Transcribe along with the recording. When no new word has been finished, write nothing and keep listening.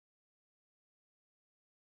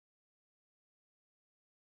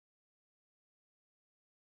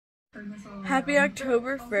Happy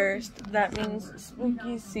October 1st. That means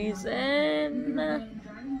spooky season.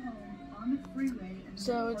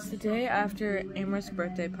 So it's the day after Amherst's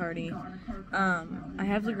birthday party. I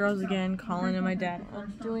have the girls again, Colin and my dad are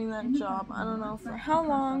doing that job. I don't know for how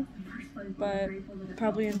long, but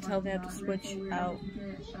probably until they have to switch out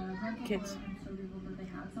kids.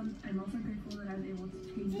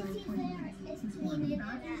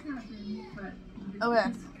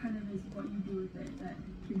 Okay.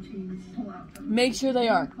 Make sure they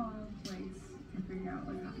are.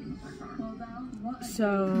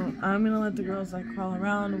 So I'm gonna let the girls like crawl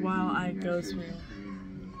around while I go through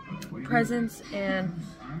presents, and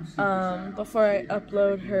before I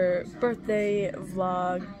upload her birthday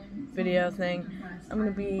vlog video thing, I'm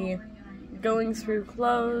gonna be going through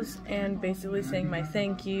clothes and basically saying my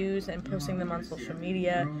thank yous and posting them on social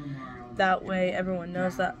media. That way everyone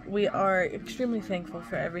knows that we are extremely thankful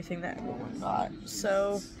for everything that everyone got.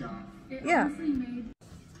 So yeah.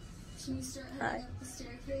 Hi.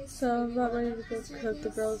 So I'm about ready to go cook the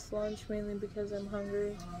girls' lunch, mainly because I'm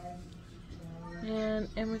hungry. And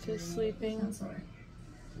Amherst is sleeping.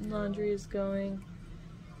 Laundry is going.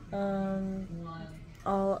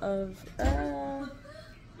 All of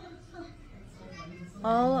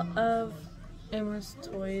Amherst's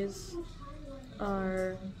toys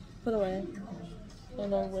are put away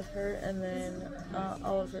and are with her, and then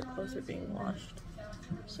all of her clothes are being washed.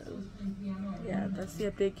 So yeah, that's the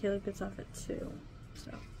update. Caleb gets off at 2.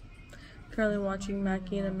 So currently watching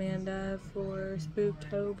Mackie and Amanda for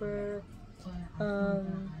Spooktober.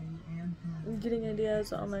 Getting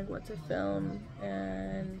ideas on like what to film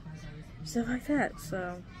and stuff like that.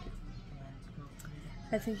 So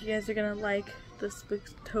I think you guys are gonna like the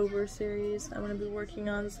Spooktober series I'm gonna be working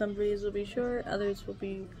on. Some videos will be short, others will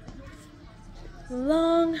be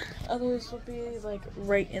long, others will be like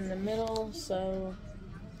right in the middle. So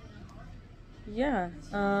yeah,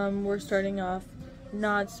 we're starting off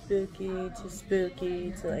not spooky to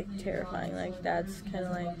like terrifying. Like that's kind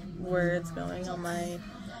of like where it's going on my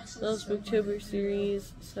little Spooktober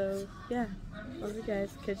series. So yeah, love you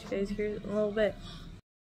guys. Catch you guys here in a little bit.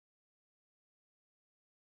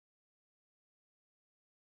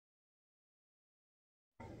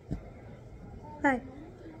 Hi.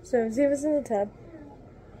 So Ziva's in the tub.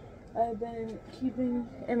 I've been keeping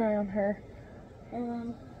an eye on her.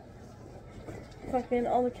 Fucking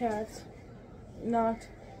all the cats knocked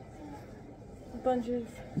a bunch of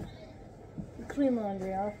clean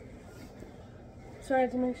laundry off. So I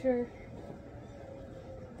had to make sure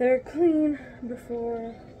they're clean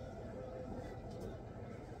before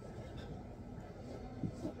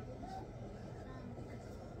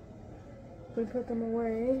we put them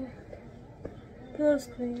away. Pillows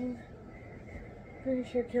clean. Pretty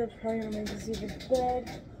sure Caleb's probably gonna make us even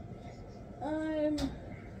bed. I'm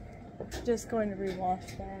just going to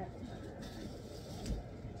rewash that.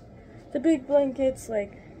 The big blankets,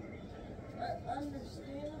 like,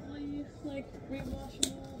 understandably, like,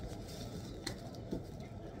 rewashable.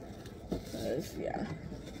 Because, yeah.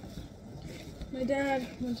 My dad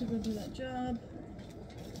went to go do that job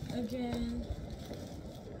again.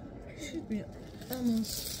 Should be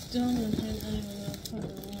almost done with it. I don't even know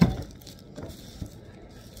fucking what.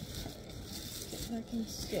 I can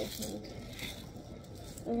still hold.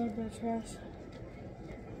 I love that trash.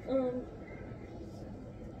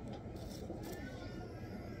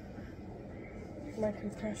 My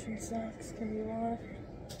compression socks can be washed.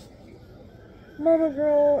 Mama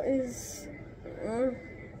Girl is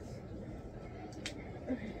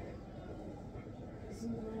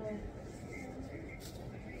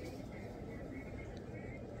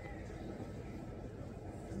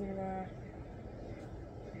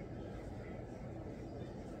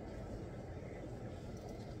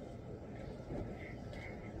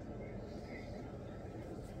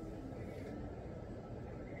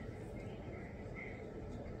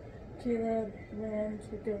Caleb ran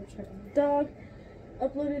to go check on the dog.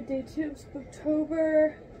 Uploaded day 2 of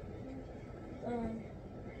Spooktober.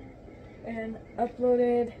 And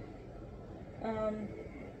uploaded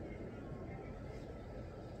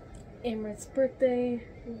Amrit's birthday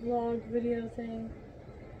vlog video thing.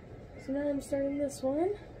 So now I'm starting this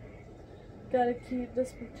one. Gotta keep the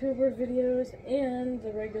Spooktober videos and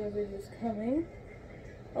the regular videos coming.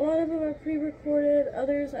 A lot of them are pre-recorded,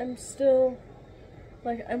 others I'm still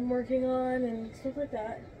I'm working on and stuff like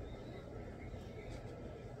that.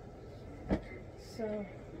 So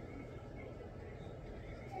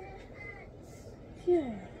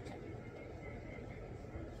yeah.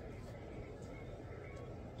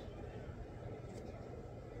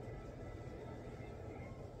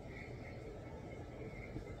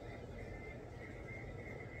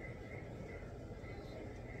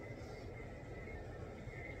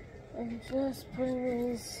 I'm just putting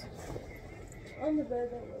these on the bed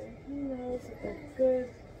that way he knows that they're good.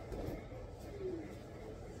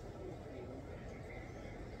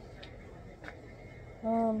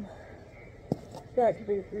 That could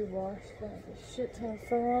be rewashed. Got a shit ton of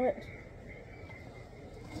fur on it.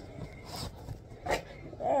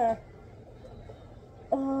 Ah.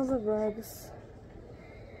 Oh, the rugs.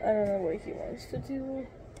 I don't know what he wants to do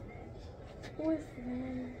with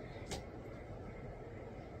them.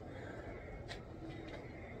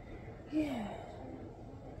 Yeah.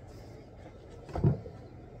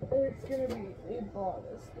 It's gonna be a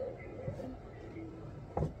bonus day.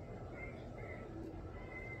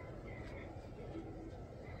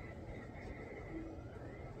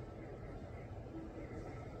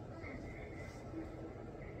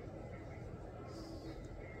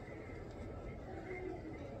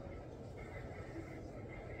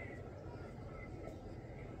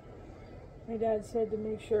 My dad said to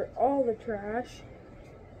make sure all the trash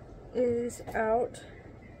is out.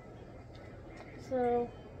 So,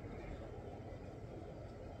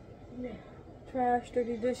 yeah, trash,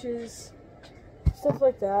 dirty dishes, stuff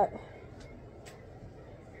like that.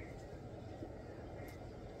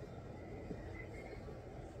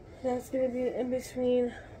 That's gonna be in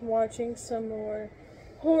between watching some more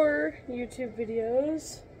horror YouTube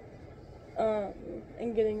videos,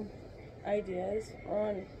 and getting ideas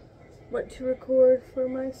on what to record for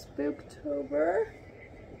my Spooktober.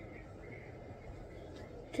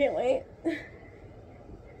 Can't wait.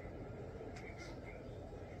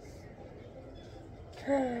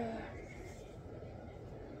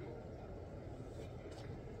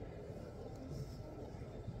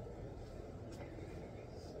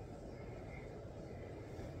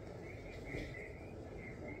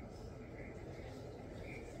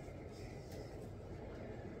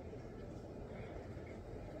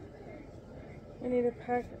 I need to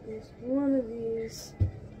pack at least one of these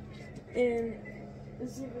in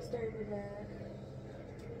Ziva's diaper bag.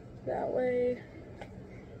 That way,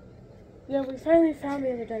 yeah, we finally found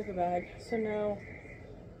the other diaper bag, so now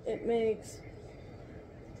it makes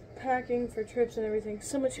packing for trips and everything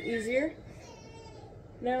so much easier.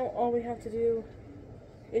 Now all we have to do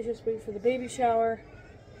is just wait for the baby shower,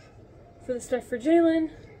 for the stuff for Jalen,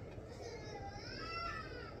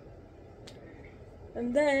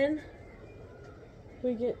 and then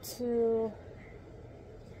we get to,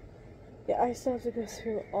 yeah, I still have to go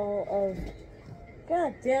through all of,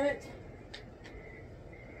 god damn it,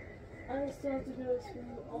 I still have to go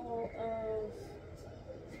through all of,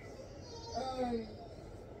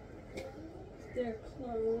 their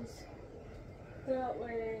clothes, that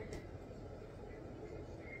way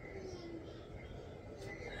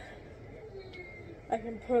I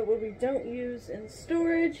can put what we don't use in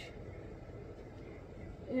storage,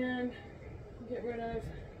 and get rid of,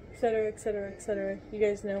 etc., etc., etc. You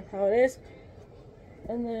guys know how it is.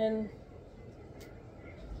 And then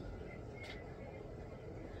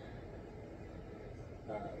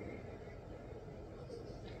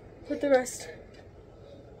put the rest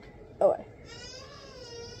away.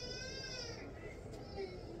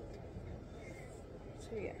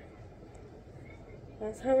 So yeah,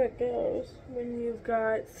 that's how it goes when you've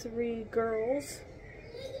got 3 girls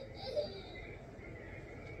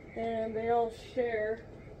and they all share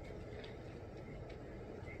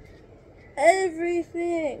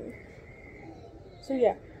everything. So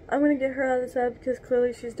yeah, I'm gonna get her out of this app because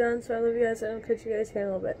clearly she's done. So I love you guys, and I'll catch you guys here in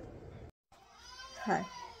a little bit. Hi.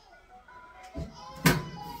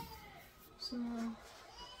 So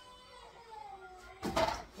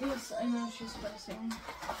yes, I know she's stressing.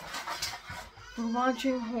 We're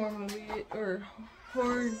watching horror movie or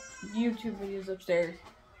horror YouTube videos upstairs.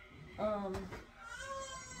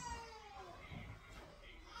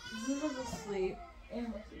 Ziva's asleep, and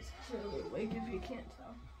Lizzie's clearly awake if you can't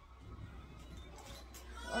tell.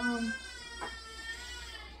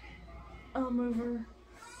 I'll move her,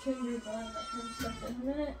 change her and stuff in a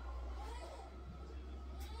minute.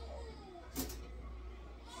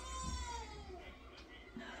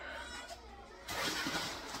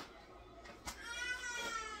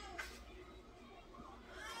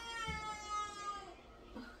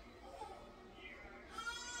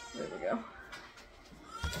 There we go.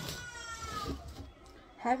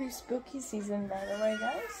 Happy spooky season, by the way,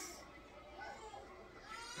 guys.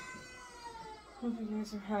 Hope you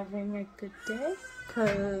guys are having a good day,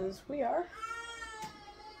 because we are.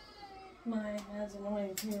 My dad's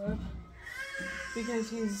annoying Caleb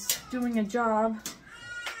because he's doing a job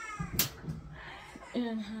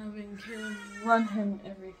and having Caleb run him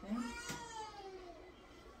everything.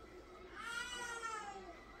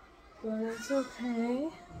 But it's okay.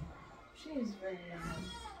 She is very young.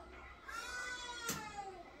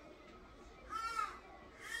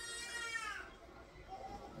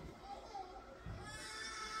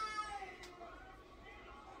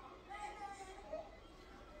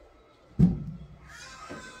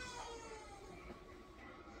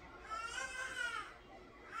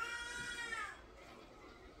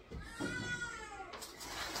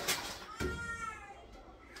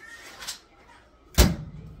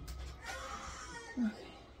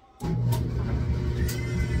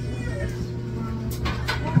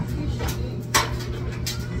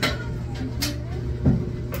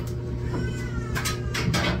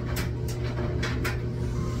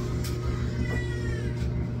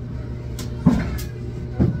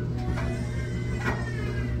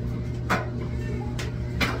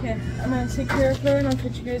 care of her and I'll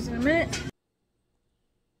catch you guys in a minute.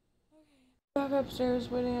 Back upstairs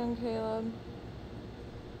waiting on Caleb.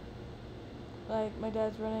 Like, my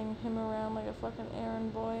dad's running him around like a fucking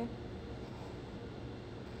errand boy.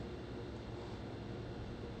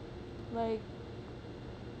 Like,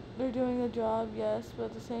 they're doing the job, yes, but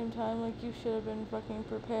at the same time, like, you should have been fucking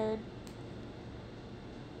prepared.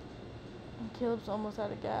 And Caleb's almost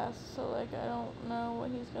out of gas, so, like, I don't know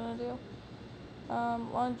what he's gonna do.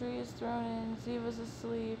 Laundry is thrown in, Ziva's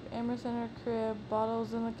asleep, Amber's in her crib,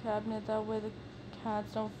 bottles in the cabinet, that way the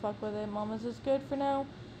cats don't fuck with it. Mama's is good for now.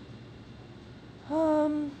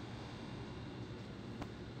 Trying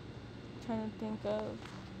to think of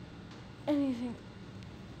anything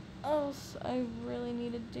else I really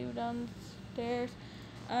need to do downstairs.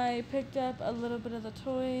 I picked up a little bit of the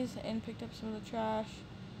toys and picked up some of the trash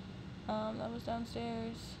that was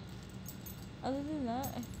downstairs. Other than that,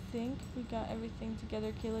 I think we got everything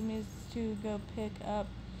together. Caleb needs to go pick up,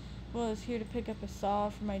 is here to pick up a saw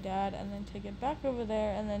for my dad and then take it back over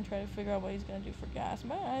there and then try to figure out what he's gonna do for gas.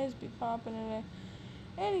 My eyes be popping today.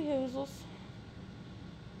 Anywhoozles.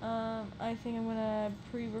 I think I'm gonna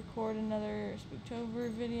pre-record another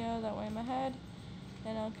Spooktober video, that way I'm ahead,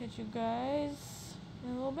 and I'll catch you guys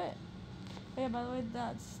in a little bit. But yeah, by the way,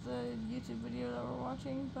 that's the YouTube video that we're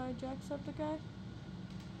watching by Jacksepticeye.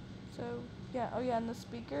 So yeah, oh yeah, and the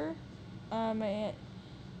speaker, my Aunt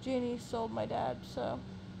Janie sold my dad, so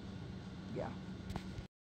yeah.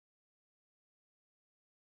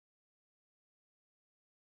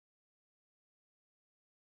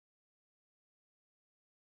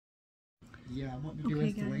 Yeah, I want to do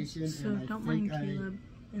installation. Guys, so and don't mind Caleb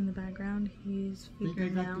in the background. He's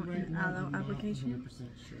figuring out an Allo application.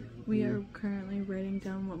 Sure. We are currently writing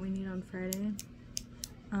down what we need on Friday.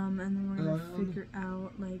 And then we're gonna figure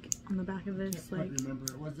out, like, on the back of this, like,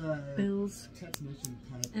 it was a bills technician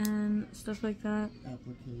type and stuff like that.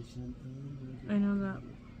 application. I know that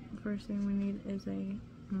first thing we need is a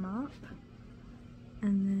mop,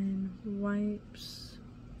 and then wipes.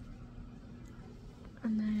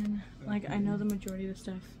 And then, like, I know the majority of the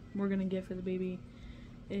stuff we're gonna get for the baby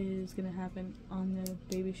is gonna happen on the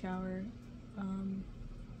baby shower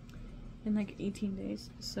in like 18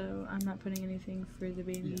 days. So I'm not putting anything for the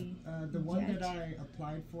baby. Yeah. The one that I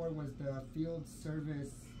applied for was the field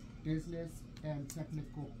service business and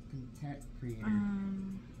technical content creator.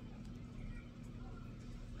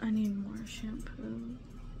 I need more shampoo.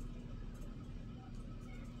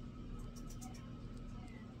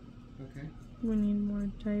 Okay. We need more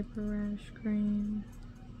diaper rash cream.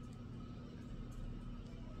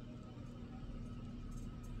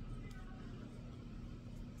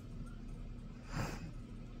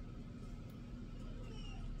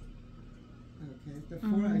 Okay, the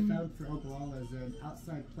four I found for Oglala is an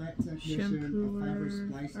outside plant technician, a fiber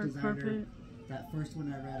splice designer. Carpet. That first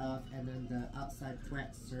one I read off, and then the outside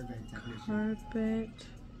plant survey technician. Carpet,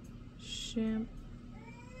 shampoo,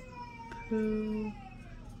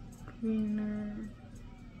 cleaner,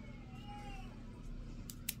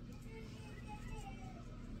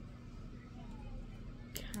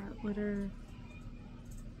 cat litter,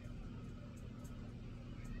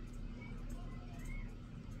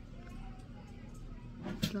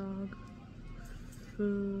 dog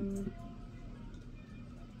food,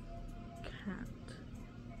 cat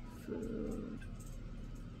food,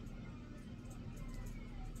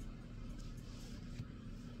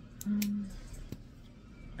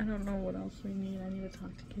 I don't know what else we need. I need to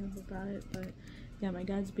talk to Caleb about it, but yeah, my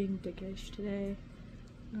dad's being dickish today.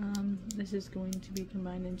 This is going to be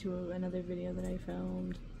combined into another video that I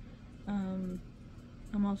filmed.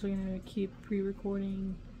 I'm also going to keep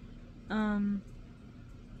pre-recording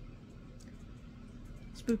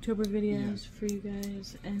Spooktober videos for you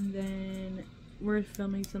guys, and then we're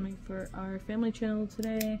filming something for our family channel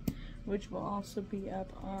today, which will also be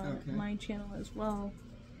up on my channel as well.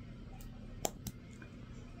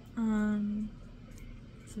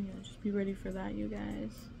 So yeah, just be ready for that, you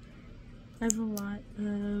guys. I have a lot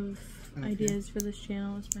of ideas for this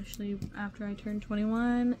channel, especially after I turn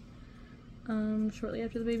 21, shortly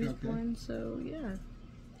after the baby's born. So yeah,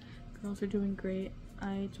 girls are doing great.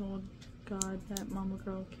 I told God that Mama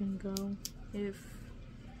Girl can go if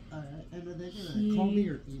and are they gonna call me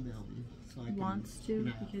or email me so I can wants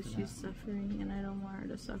to, because she's suffering and I don't want her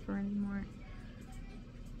to suffer anymore.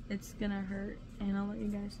 It's gonna hurt, and I'll let you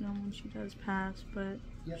guys know when she does pass, but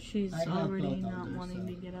she's already not wanting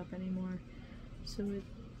to get up anymore, so it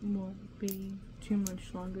won't be too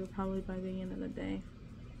much longer, probably by the end of the day.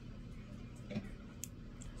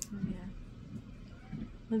 So yeah,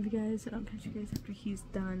 love you guys, and I'll catch you guys after he's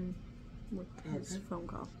done with his phone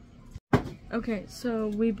call. Okay, so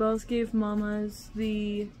we both gave Mama's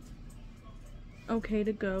the okay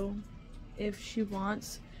to go if she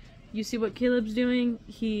wants. You see what Caleb's doing?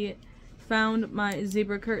 He found my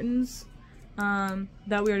zebra curtains that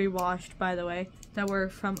we already washed, by the way, that were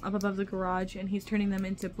from up above the garage, and he's turning them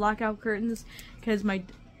into blackout curtains because my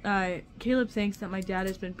Caleb thinks that my dad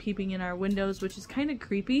has been peeping in our windows, which is kind of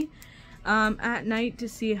creepy at night to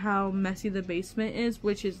see how messy the basement is,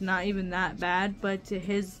 which is not even that bad, but to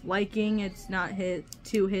his liking, it's not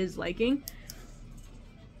to his liking.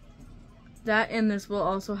 That and this will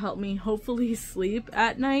also help me hopefully sleep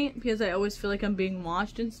at night because I always feel like I'm being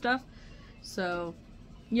watched and stuff. So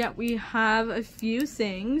yeah, we have a few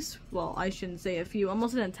things. Well, I shouldn't say a few.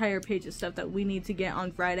 Almost an entire page of stuff that we need to get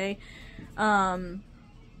on Friday.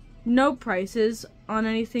 No prices on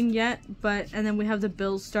anything yet, and then we have the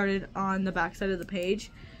bills started on the back side of the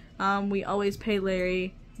page. We always pay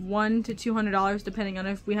Larry $100 to $200 depending on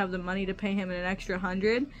if we have the money to pay him an extra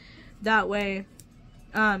 $100. That way,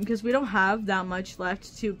 because we don't have that much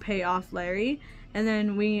left to pay off Larry. And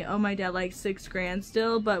then we owe my dad like $6 grand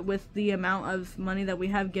still, but with the amount of money that we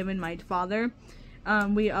have given my father,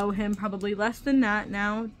 we owe him probably less than that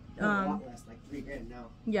now. A lot less, like $3 grand now.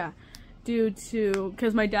 Yeah,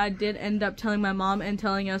 because my dad did end up telling my mom and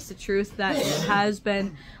telling us the truth that it has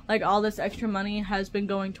been, like, all this extra money has been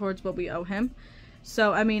going towards what we owe him.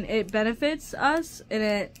 So, I mean, it benefits us and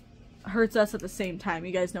it hurts us at the same time.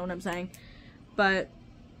 You guys know what I'm saying. But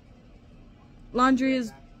laundry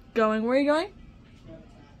is going. Where are you going?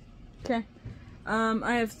 Okay.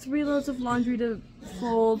 I have 3 loads of laundry to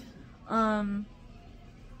fold.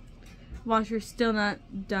 Washer's still not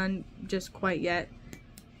done just quite yet.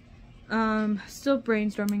 Still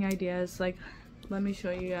brainstorming ideas. Like, let me show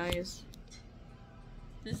you guys.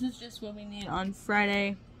 This is just what we need on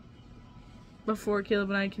Friday before Caleb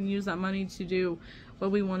and I can use that money to do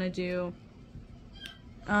what we want to do.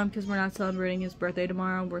 Because we're not celebrating his birthday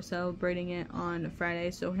tomorrow. We're celebrating it on Friday,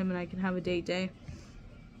 so him and I can have a date day.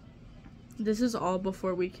 This is all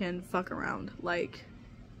before we can fuck around. Like,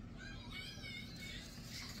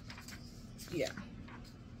 yeah.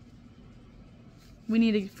 We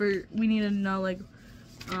need to know like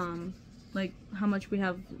how much we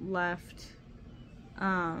have left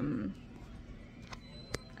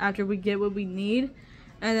after we get what we need,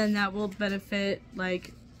 and then that will benefit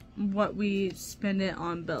like what we spend it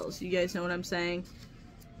on bills. You guys know what I'm saying?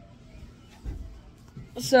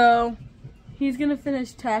 So he's gonna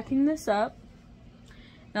finish tacking this up,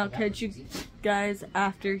 and I'll catch you guys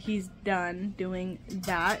after he's done doing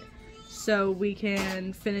that, so we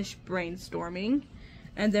can finish brainstorming.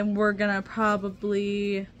 And then we're gonna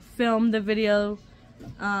probably film the video.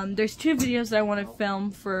 There's 2 videos that I want to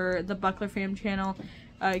film for the Buckler Fam channel.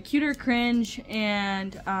 Cute or Cringe,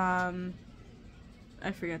 and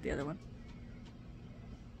I forgot the other one.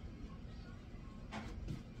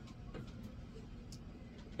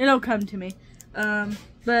 It'll come to me.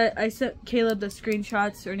 But I sent Caleb the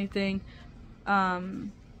screenshots or anything,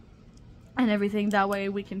 and everything. That way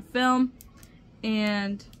we can film,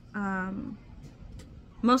 and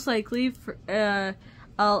most likely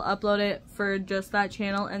I'll upload it for just that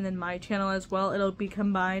channel and then my channel as well. It'll be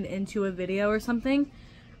combined into a video or something.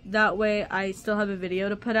 That way I still have a video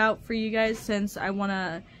to put out for you guys, since I want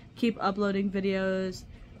to keep uploading videos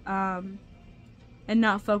and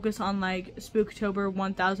not focus on like Spooktober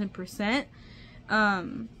 1000%.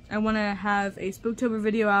 I want to have a Spooktober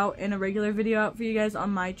video out and a regular video out for you guys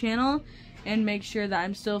on my channel, and make sure that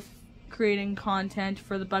I'm still creating content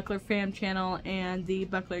for the Buckler Fam channel and the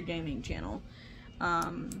Buckler Gaming channel.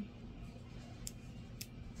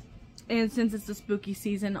 And since it's the spooky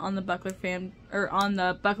season on the Buckler Fam, or on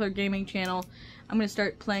the Buckler Gaming channel, I'm gonna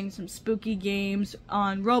start playing some spooky games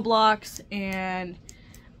on Roblox and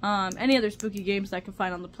any other spooky games that I can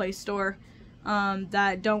find on the Play Store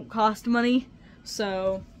that don't cost money.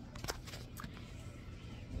 So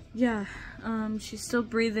yeah, she's still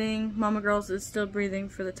breathing. Mama Girls is still breathing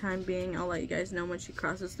for the time being. I'll let you guys know when she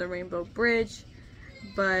crosses the Rainbow Bridge.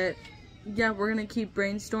 But yeah, we're gonna keep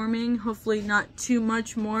brainstorming. Hopefully not too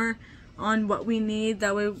much more on what we need.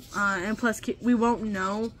 That way, and plus we won't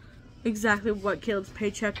know exactly what Caleb's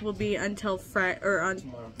paycheck will be until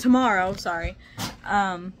tomorrow. Sorry.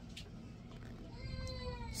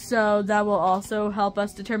 So that will also help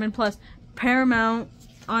us determine. Plus, Paramount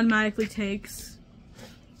automatically takes.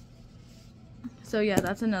 So yeah,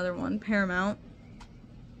 that's another one, Paramount.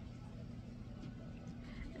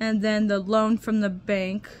 And then the loan from the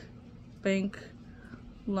bank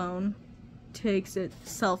loan takes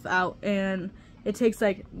itself out, and it takes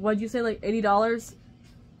like, what'd you say, like $80? $80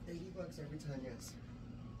 every time, yes.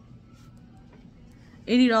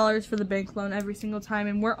 $80 for the bank loan every single time,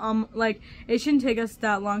 and we're like, it shouldn't take us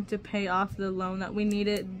that long to pay off the loan that we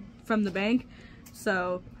needed from the bank.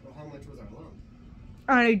 So Well, how much was our loan?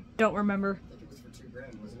 I don't remember. I think it was for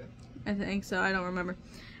 $2,000, wasn't it? I think so. I don't remember.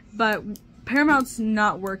 But Paramount's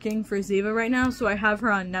not working for Ziva right now, so I have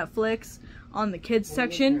her on Netflix on the kids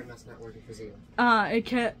section. Paramount's not working for Ziva. It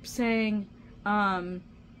kept saying,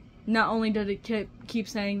 not only did it keep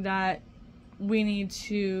saying that we need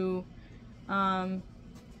to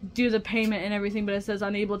do the payment and everything, but it says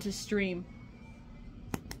unable to stream.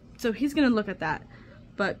 So he's gonna look at that.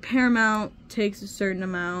 But Paramount takes a certain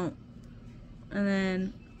amount, and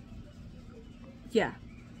then yeah.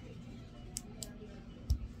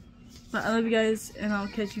 But I love you guys, and I'll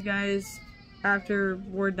catch you guys after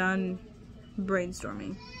we're done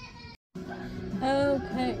brainstorming.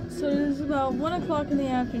 Okay, so it is about 1 o'clock in the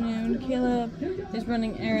afternoon. Caleb is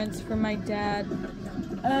running errands for my dad,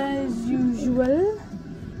 as usual.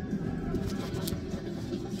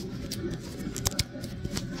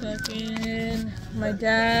 Fucking my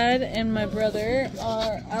dad and my brother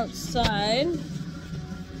are outside.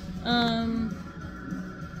 I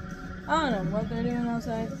don't know what they're doing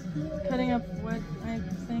outside. Cutting up wood, I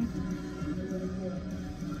think.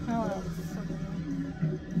 I don't know.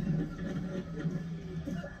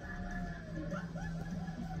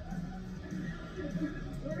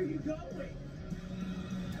 Where are you going?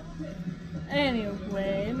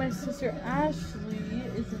 Anyway, my sister Ashley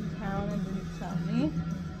is in town and didn't tell me.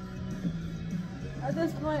 At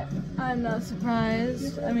this point, I'm not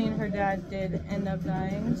surprised. I mean, her dad did end up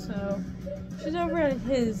dying, so she's over at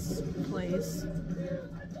his place.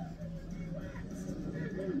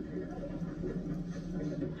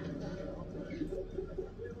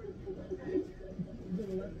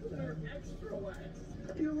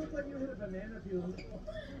 You look like you hit a banana peel.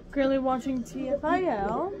 Currently watching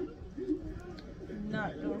TFIL.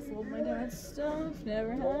 Not gonna fold my dad's stuff,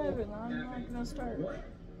 never have, and I'm not gonna start.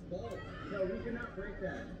 No, we cannot break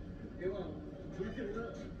that. It won't. You can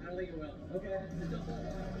look. I don't think it will. Okay.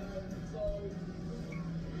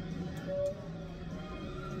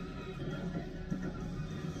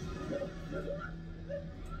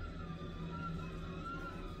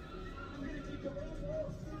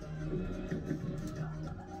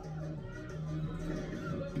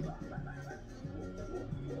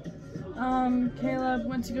 Caleb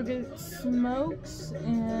went to go get smokes,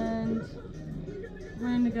 and we're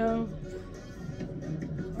gonna go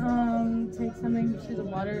take something to the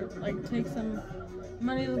water, like take some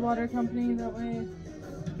money to the water company, that way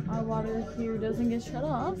our water here doesn't get shut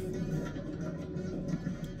off.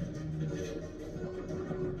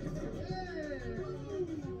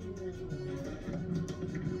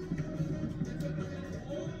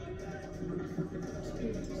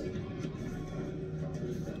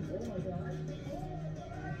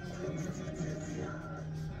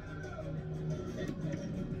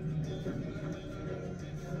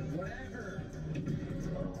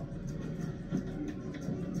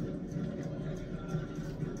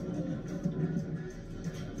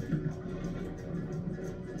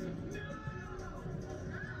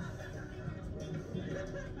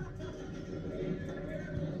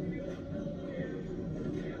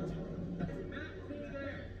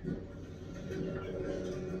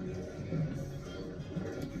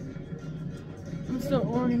 I'm still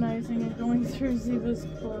organizing and going through Ziva's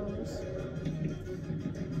clothes.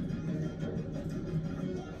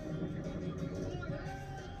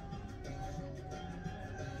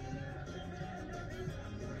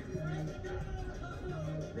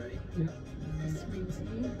 Ready? Sweet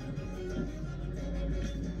tea.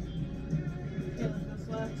 Yeah, what's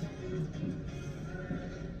left?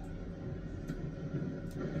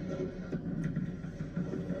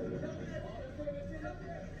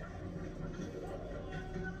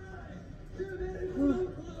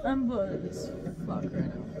 I'm bored as fuck right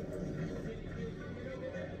now.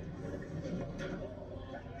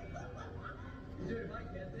 Dude, if I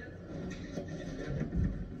get this.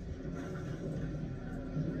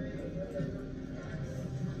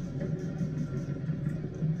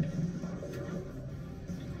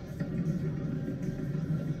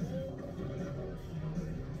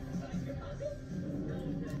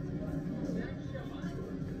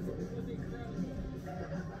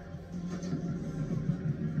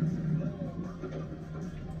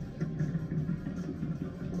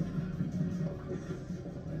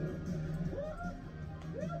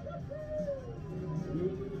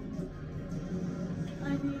 I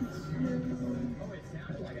need to. Oh, it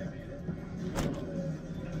sounded like I made it.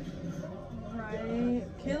 Right.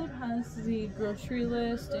 Caleb has the grocery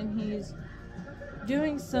list and he's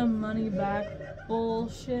doing some money back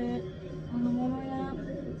bullshit on the Walmart app.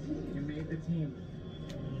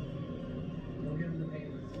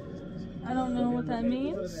 I don't know what that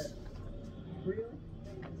means. Really?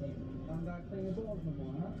 I'm not cleaning balls no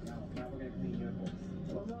more, huh? No, now we're gonna clean your balls.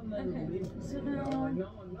 Okay, so now,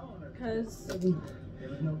 because There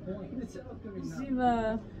was no point.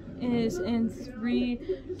 Ziva is in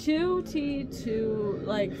 2T to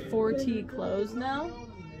like 4T clothes now.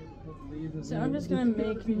 So I'm just gonna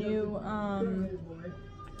make new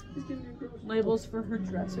labels for her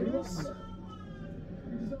dressers.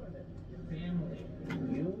 Family.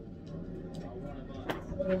 You are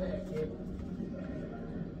one of us.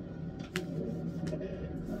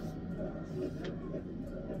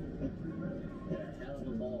 Hell of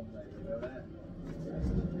a ball player, you know that?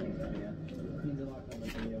 Yeah. Means a lot coming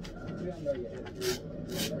from you. We don't know yet. Yeah.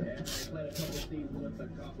 Played a couple seasons with the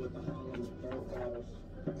cup with the Harlem Burr bottles.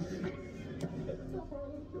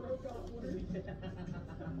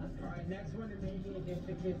 Alright, next one is maybe against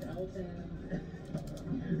the kids Elton.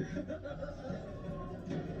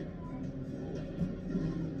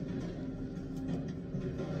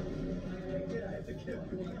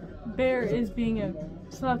 Bear is being a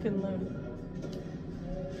fucking loon.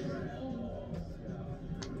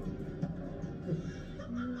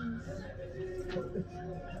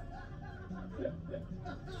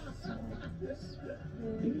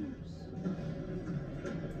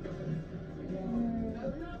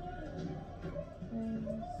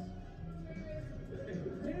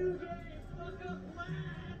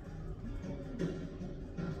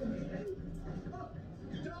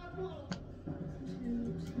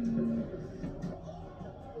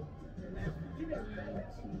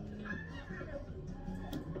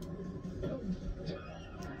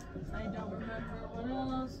 I don't remember what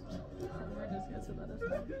else. We're just gonna sit that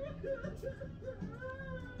aside.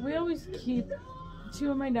 We always keep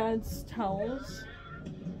 2 of my dad's towels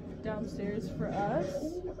downstairs for us.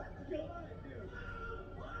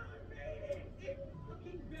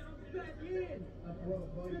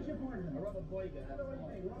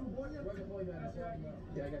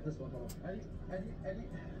 Yeah, I got this one. Hold on. Eddie.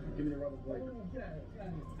 Give me the rubber boy. Get out of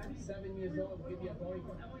here. 7 years old. Give me a boy. I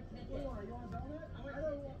want ticket. You want a donut? I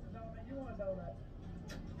don't want a donut. You want a donut?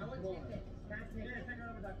 I want ticket. Yeah, take your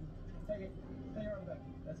rubber ducky. Take it. Take your rubber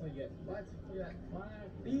ducky. That's what you get. What? Look at that.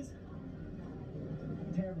 These?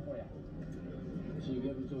 Terrible for you. So you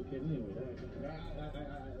give them to a kid anyway, don't you? I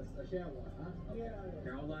share one, huh? Okay. Yeah.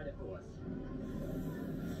 Here, I'll light it for us.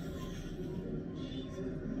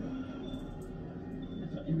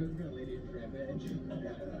 You guys gonna lay it crab edge?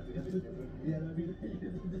 Yeah, that'd be.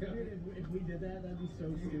 If we did that, that'd be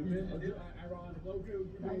so stupid. Ironic. Sorry,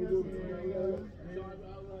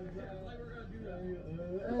 like we're gonna do that.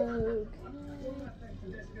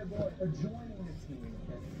 This good boy. Joining the team.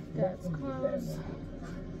 That's close.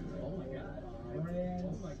 Oh my god. Brands.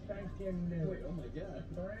 Oh my, thank you. Wait, oh my god.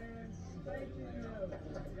 Brands. Thank you.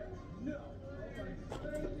 No. Oh my,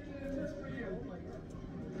 thank you. Just for you. Oh my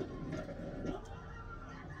god.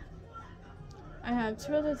 I have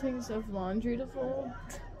 2 other things of laundry to fold.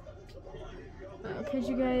 I'll catch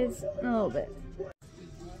you guys in a little bit.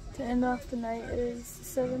 To end off the night, it is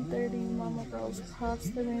 7:30. Mama Girls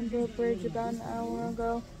crossed the Rainbow Bridge about an hour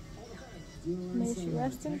ago. May she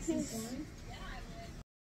rest in peace.